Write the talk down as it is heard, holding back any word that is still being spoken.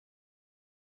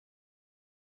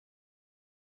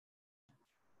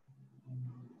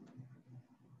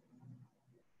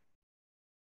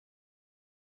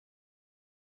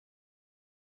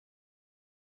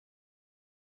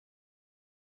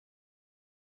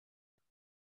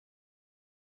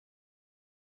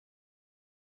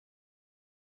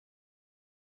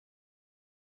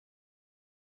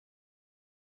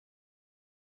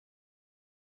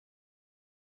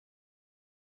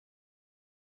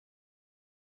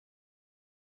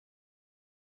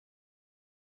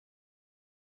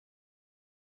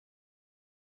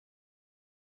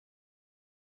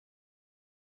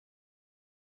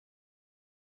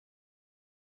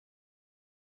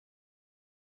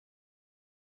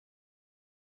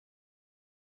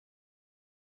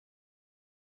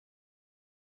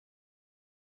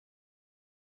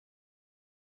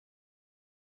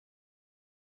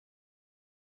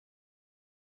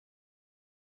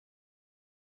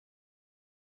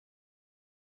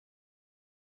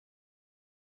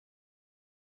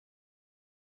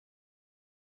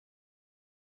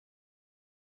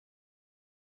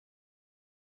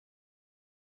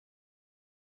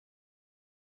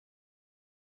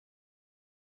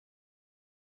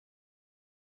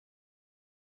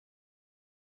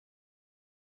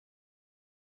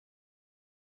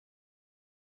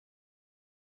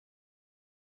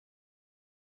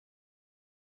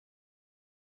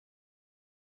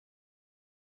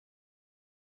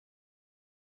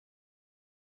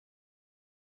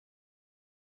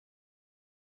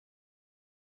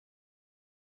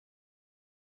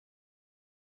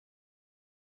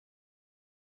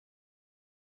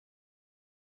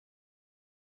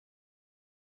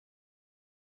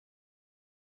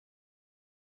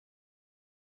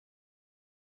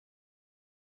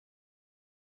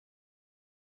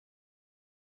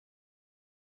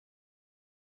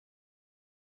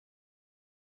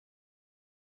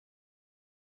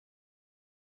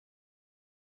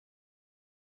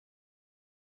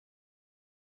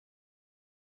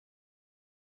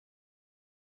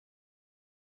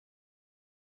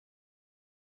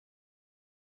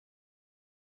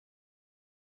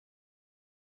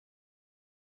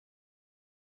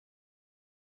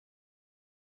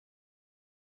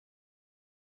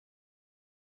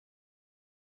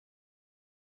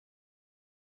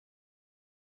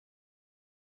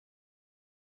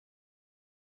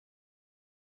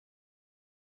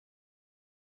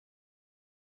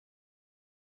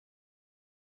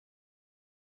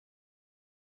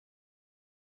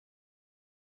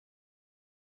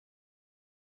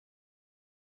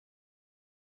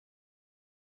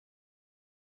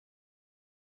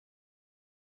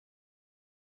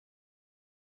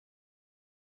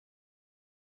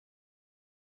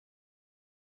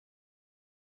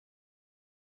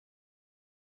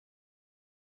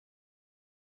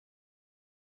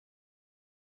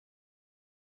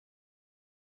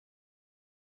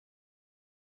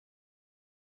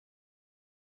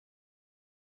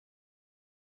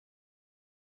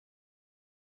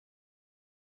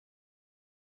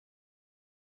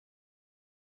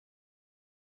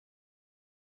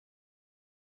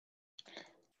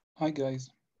Hi guys,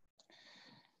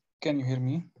 can you hear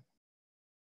me?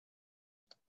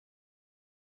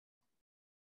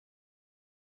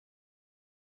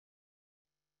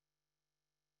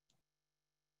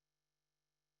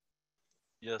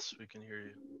 Yes, we can hear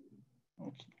you.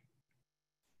 Okay,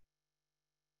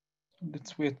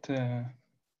 let's wait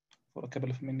for a couple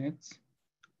of minutes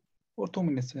or 2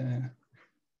 minutes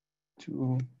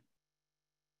to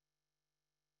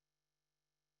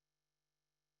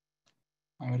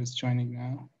Amer is joining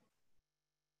now.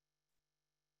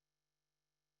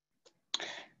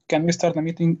 Can we start the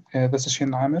meeting, the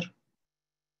session, Amer?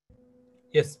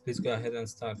 Yes, please go ahead and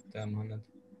start, Mohannad.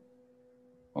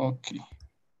 Okay.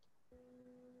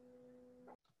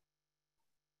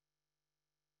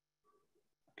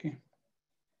 Okay.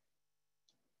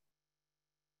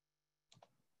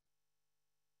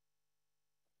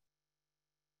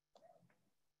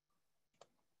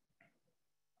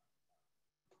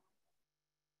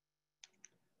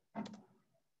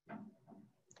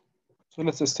 So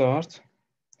let's start.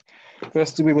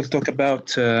 First, we will talk about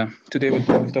today. We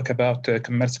will talk about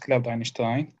Commerce Cloud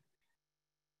Einstein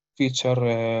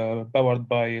feature powered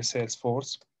by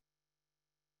Salesforce.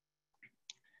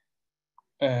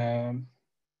 Um,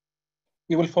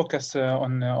 we will focus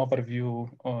on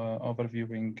overviewing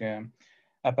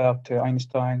about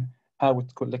Einstein, how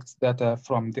it collects data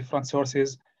from different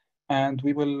sources, and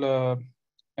we will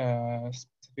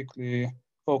specifically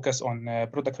focus on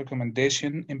product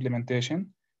recommendation,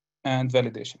 implementation, and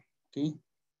validation. Okay,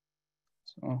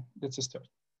 so let's start.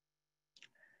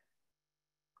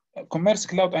 Commerce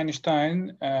Cloud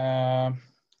Einstein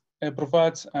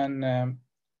provides an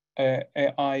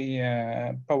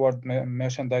AI-powered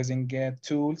merchandising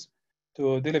tools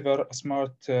to deliver a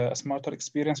smarter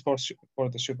experience for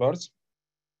the shoppers.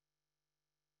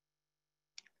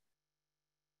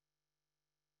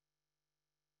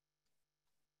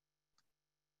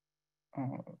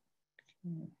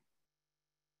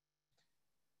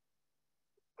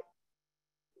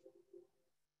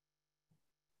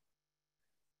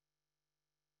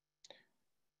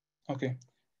 Okay.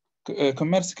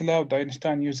 Commerce Cloud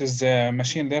Einstein uses a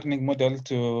machine learning model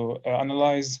to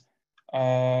analyze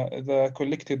the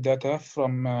collected data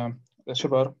from the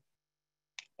shopper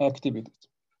activities.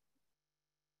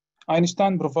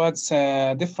 Einstein provides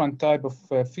different type of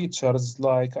features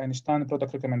like Einstein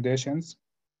product recommendations,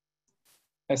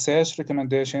 search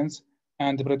recommendations,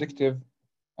 and predictive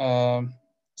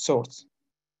sorts.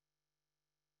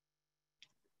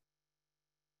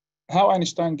 How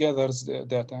Einstein gathers the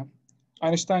data?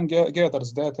 Einstein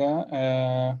gathers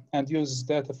data and uses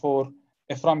data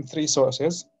from three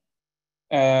sources,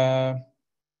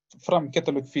 from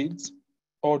catalog feeds,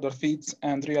 order feeds,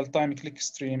 and real-time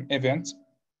clickstream events,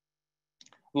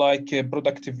 like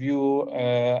product view,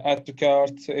 add to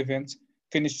cart events,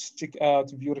 finish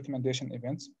checkout, view recommendation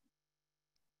events.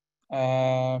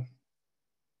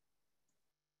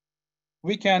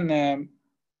 We can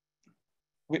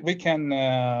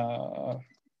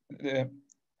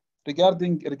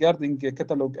regarding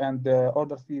catalog and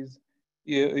order fees,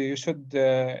 you should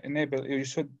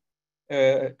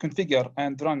configure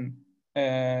and run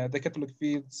the catalog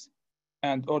feeds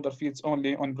and order feeds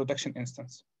only on production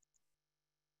instance.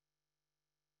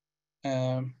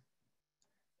 If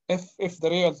the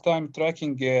real-time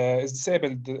tracking is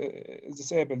disabled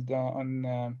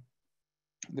on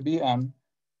the BM,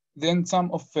 then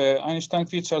some of Einstein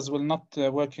features will not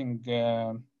working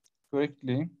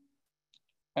correctly,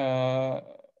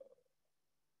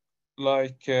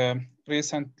 like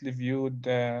recently viewed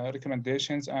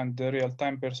recommendations and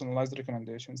real-time personalized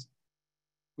recommendations.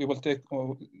 We will take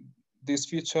these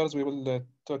features. We will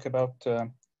talk about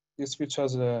these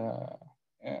features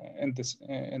in this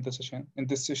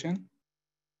session.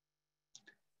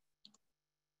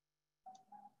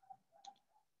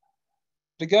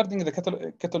 Regarding the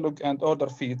catalog and order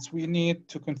feeds, we need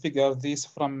to configure these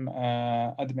from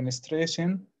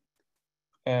administration,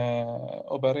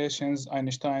 operations,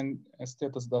 Einstein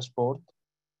status dashboard.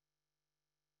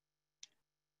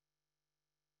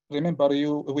 Remember,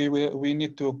 we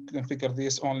need to configure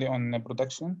this only on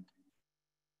production,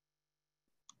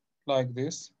 like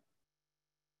this.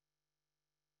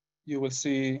 You will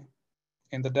see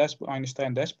in the dashboard,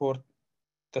 Einstein dashboard,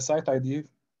 the site ID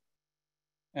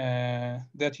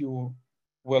that you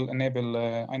will enable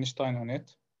Einstein on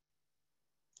it,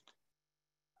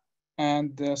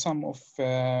 and some of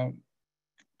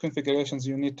configurations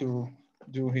you need to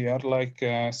do here, like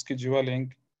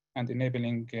scheduling and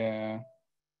enabling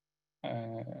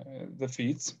the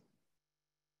feeds.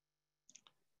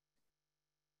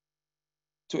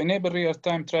 To enable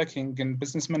real-time tracking in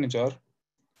Business Manager,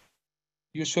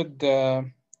 you should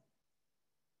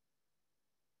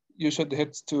you should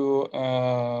head to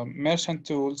merchant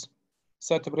tools,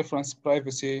 site preference,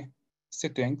 privacy,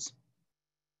 settings.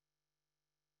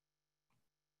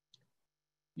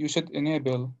 You should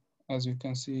enable, as you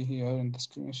can see here in the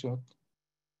screenshot,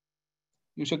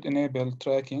 you should enable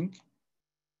tracking.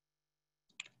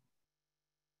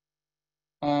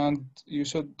 And you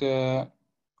should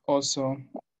also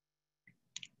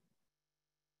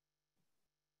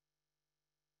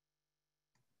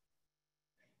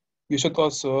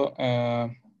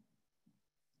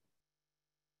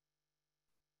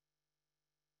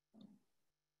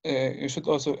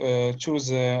choose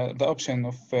the option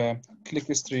of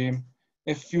clickstream.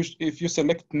 If you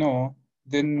select no,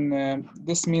 then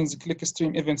this means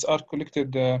clickstream events are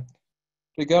collected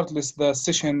regardless the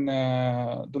session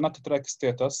do not track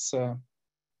status.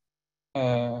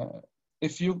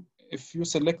 If you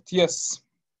select yes,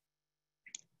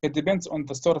 it depends on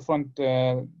the storefront.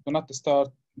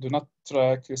 Do not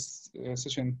track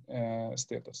session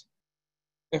status.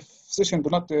 If session do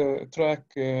not track,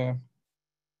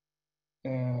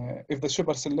 if the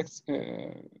shopper selects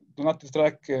do not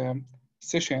track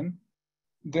session,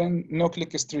 then no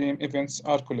clickstream events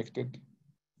are collected.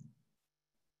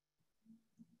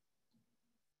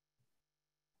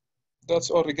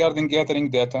 That's all regarding gathering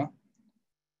data.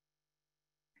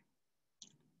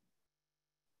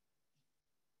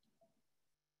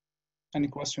 Any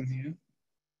question here?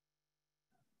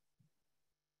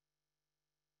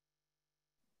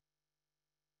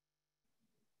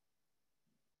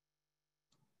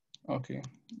 Okay,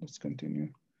 let's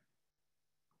continue.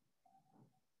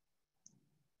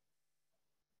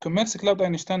 Commerce Cloud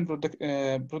Einstein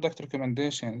product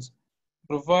recommendations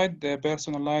provide the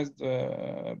personalized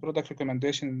product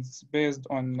recommendations based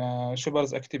on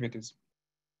shoppers' activities.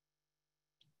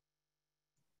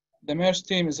 The merge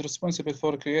team is responsible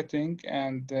for creating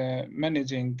and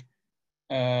managing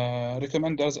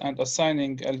recommenders and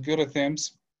assigning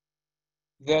algorithms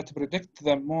that predict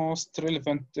the most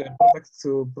relevant products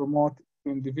to promote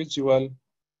to individual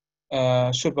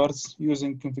shoppers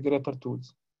using configurator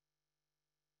tools.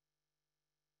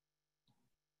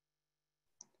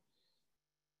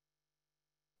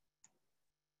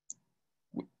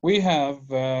 We have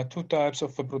two types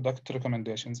of product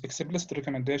recommendations: explicit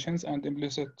recommendations and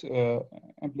implicit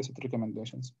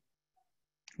recommendations.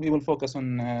 We will focus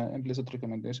on implicit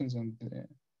recommendations in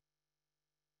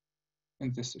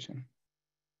this session.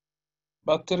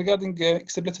 But regarding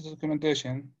explicit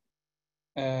recommendation,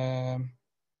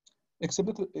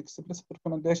 explicit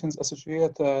recommendations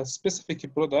associate a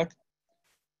specific product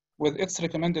with its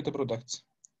recommended products.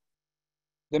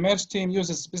 The merge team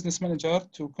uses Business Manager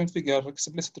to configure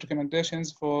explicit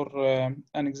recommendations for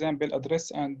an example address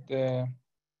and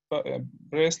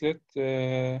bracelet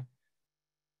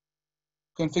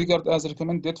configured as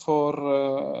recommended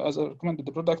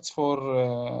products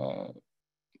for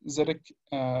Zurich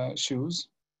shoes,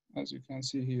 as you can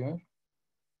see here.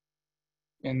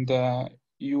 In the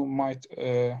you might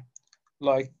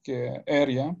like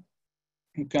area,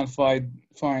 you can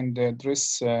find the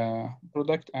dress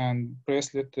product and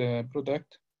bracelet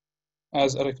product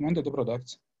as a recommended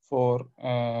product for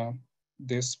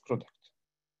this product.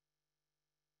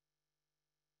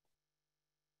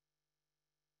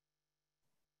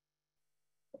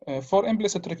 For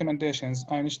implicit recommendations,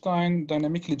 Einstein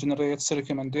dynamically generates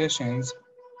recommendations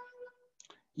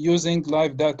using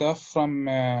live data from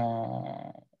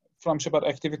shopper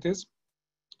activities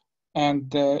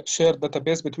and shared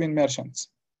database between merchants.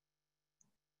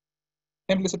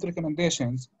 Implicit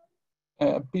recommendations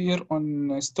appear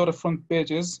on storefront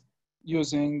pages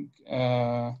using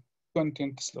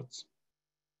content slots,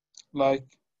 like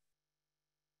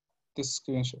this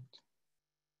screenshot.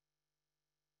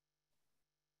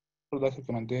 Product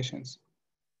recommendations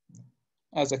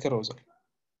as a carousel.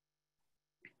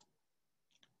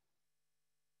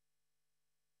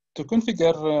 To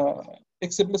configure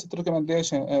explicit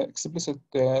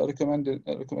recommended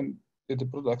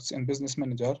products in Business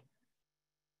Manager,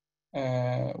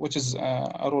 which is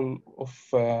a role of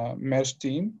merge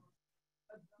team,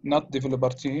 not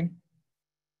developer team.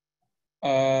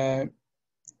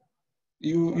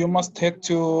 You must head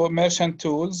to merchant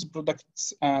tools,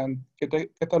 products, and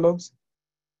catalogs,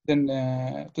 then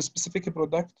to specific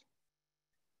product,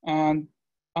 and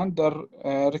under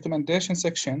recommendation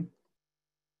section,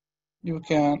 you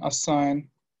can assign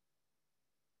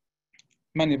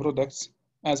many products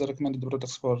as a recommended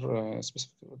products for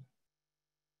specific product.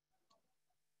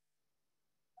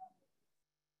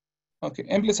 Okay,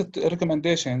 implicit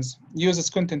recommendations uses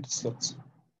content slots,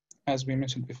 as we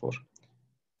mentioned before.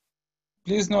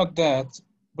 Please note that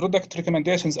product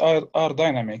recommendations are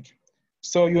dynamic,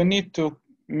 so you need to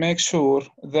make sure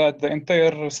that the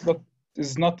entire slot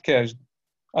is not cached.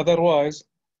 Otherwise,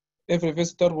 every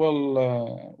visitor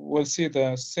will see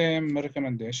the same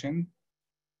recommendation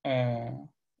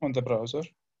on the browser,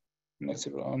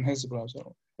 on his browser.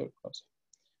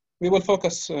 We will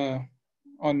focus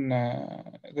on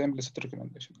the implicit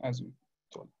recommendation as we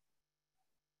told.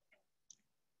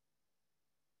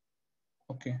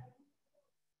 Okay.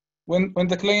 When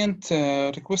the client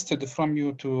requested from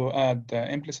you to add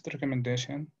implicit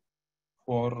recommendation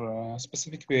for a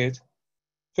specific page,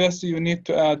 first you need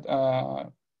to add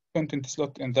a content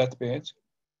slot in that page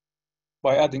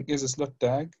by adding is slot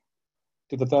tag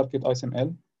to the target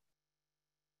XML.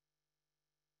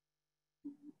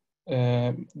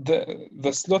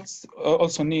 The slots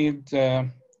also need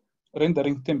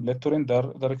rendering template to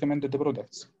render the recommended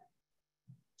products.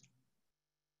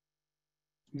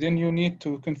 Then you need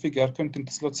to configure content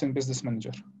slots in Business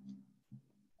Manager.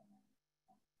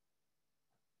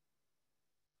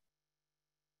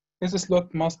 This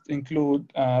slot must include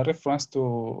a reference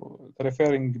to the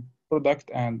referring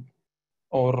product and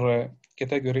or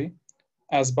category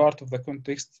as part of the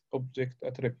context object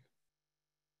attribute.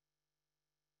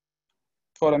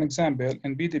 For an example,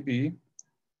 in BDB,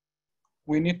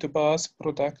 we need to pass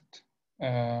product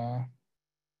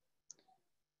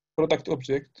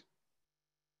object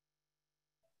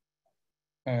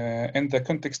in the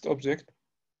context object.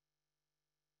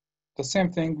 The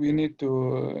same thing we need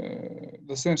to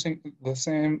the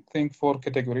same thing for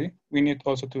category. We need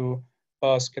also to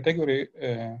pass category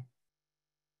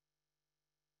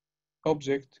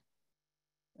object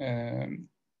in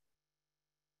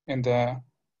the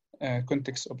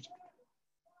context object.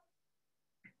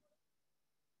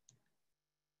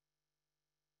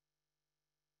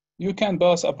 You can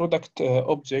pass a product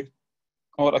object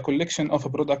or a collection of a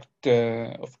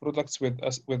products with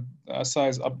a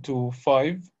size up to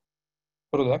 5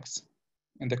 products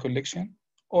in the collection,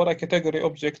 or a category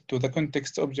object to the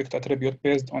context object attribute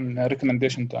based on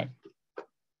recommendation type.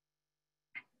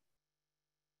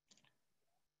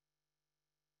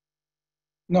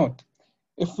 Note,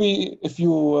 if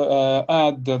you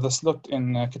add the slot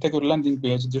in category landing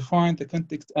page, define the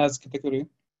context as category.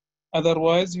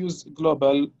 Otherwise, use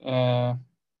global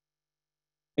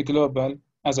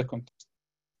as a context,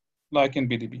 like in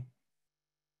BDB.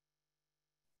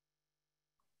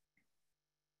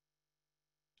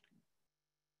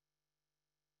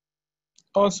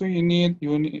 Also, you need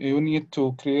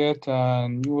to create a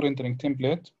new rendering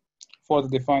template for the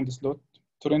defined slot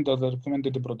to render the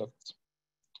recommended products.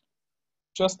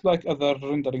 Just like other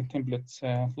rendering templates,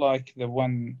 like the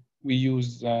one we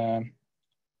use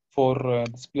for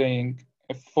displaying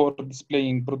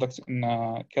products in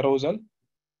carousel.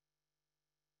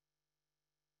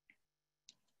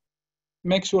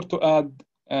 Make sure to add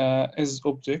is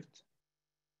object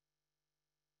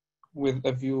with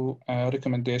a view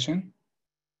recommendation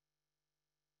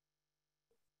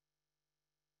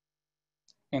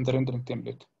in the rendering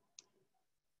template.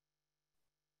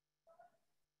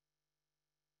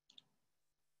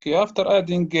 Okay, after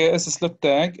adding as a slot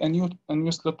tag, a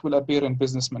new slot will appear in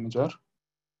Business Manager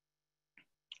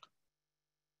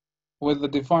with the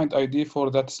defined ID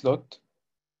for that slot.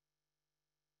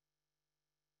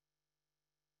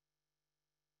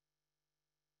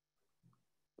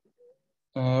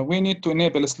 We need to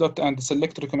enable a slot and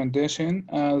select recommendation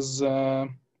as a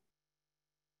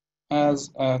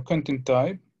content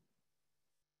type.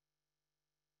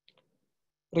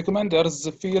 Recommenders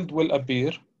field will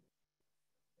appear.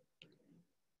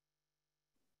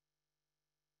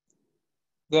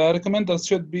 The recommenders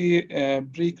should be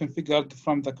pre-configured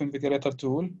from the configurator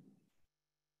tool.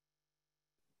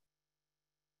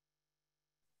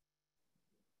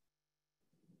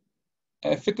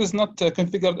 If it is not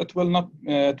configured, it will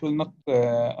not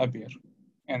appear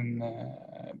in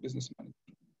Business Manager.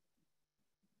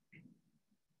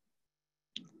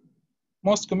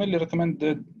 Most commonly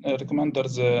recommended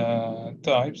recommenders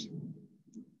types.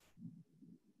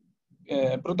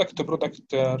 Product to product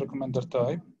recommender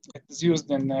type. It is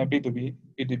used in BDB.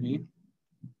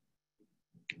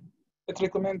 It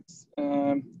recommends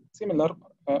similar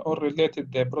or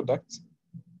related products,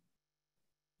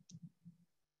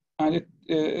 and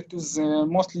it is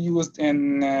mostly used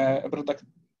in product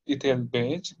detail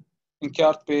page, in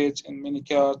cart page, in mini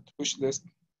cart, push list,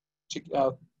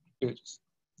 checkout pages.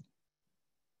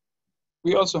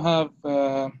 We also have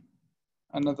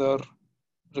another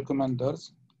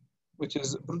recommenders, which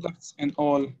is products in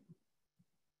all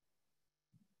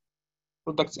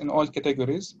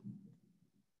categories.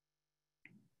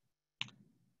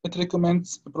 It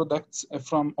recommends products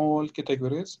from all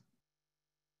categories,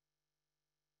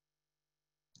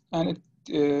 and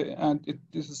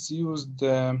this is used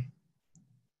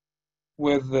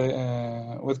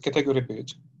with category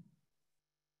page.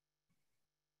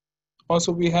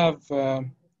 Also, we have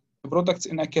products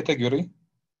in a category.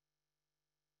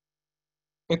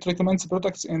 It recommends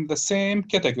products in the same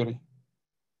category.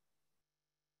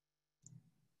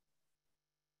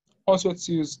 Also, it's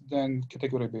used in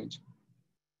category page.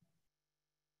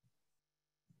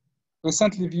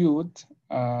 Recently viewed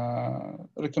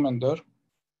recommender.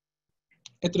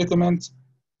 It recommends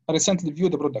a recently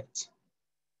viewed product.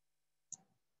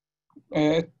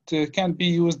 It can be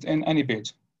used in any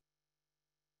page.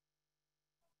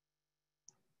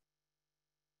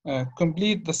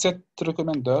 Complete the set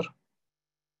recommender.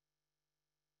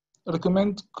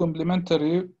 Recommend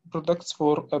complementary products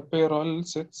for apparel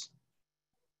sets.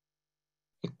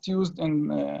 It's used in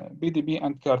BDB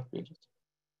and cart pages.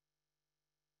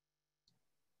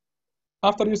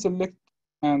 After you select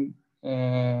and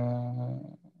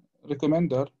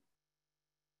recommender,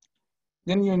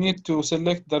 then you need to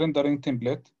select the rendering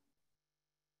template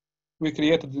we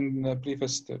created in the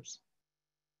previous steps.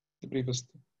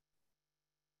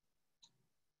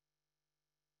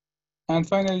 And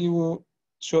finally, you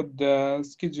should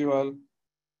schedule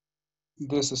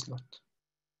this slot.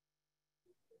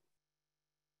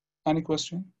 Any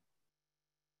question?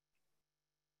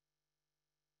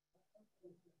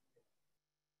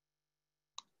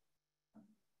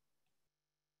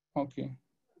 Okay.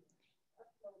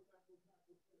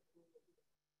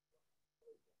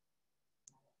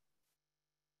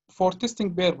 For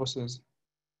testing purposes,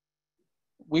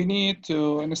 we need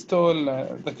to install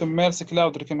the Commerce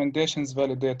Cloud Recommendations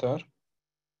Validator,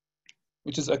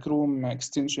 which is a Chrome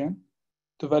extension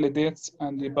to validate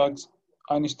and debug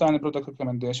Einstein product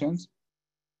recommendations.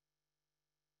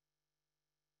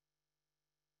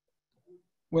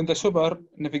 When the shopper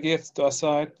navigates to a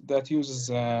site that uses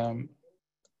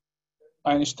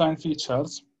Einstein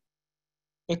features,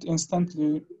 it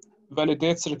instantly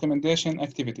validates recommendation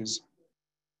activities.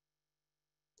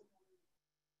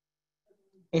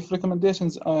 If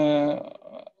recommendations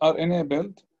are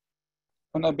enabled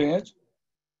on a page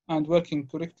and working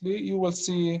correctly, you will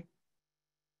see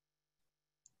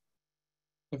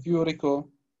the view reco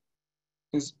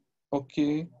is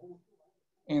okay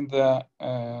in the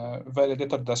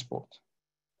validator dashboard.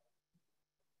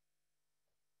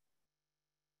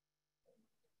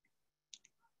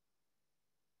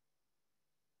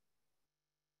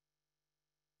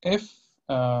 If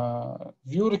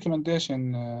view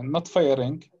recommendation not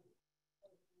firing,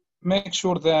 make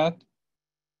sure that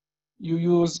you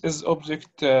use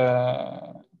isObject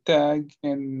tag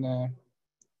in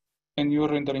your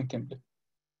rendering template.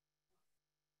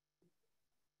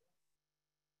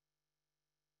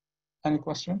 Any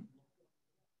question?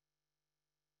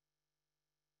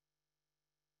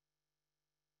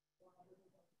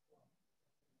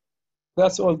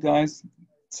 That's all, guys.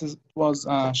 This was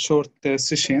a short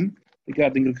session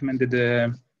regarding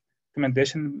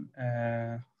recommendation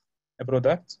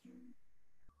product.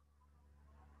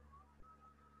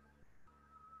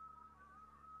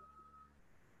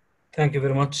 Thank you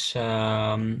very much,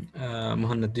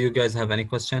 Mohannad. Do you guys have any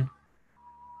question?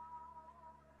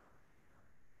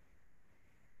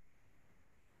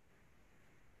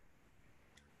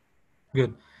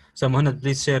 Good. So Mohannad,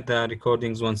 please share the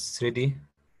recordings once it's ready,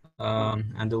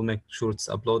 and we'll make sure it's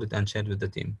uploaded and shared with the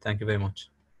team. Thank you very much.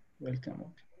 Welcome.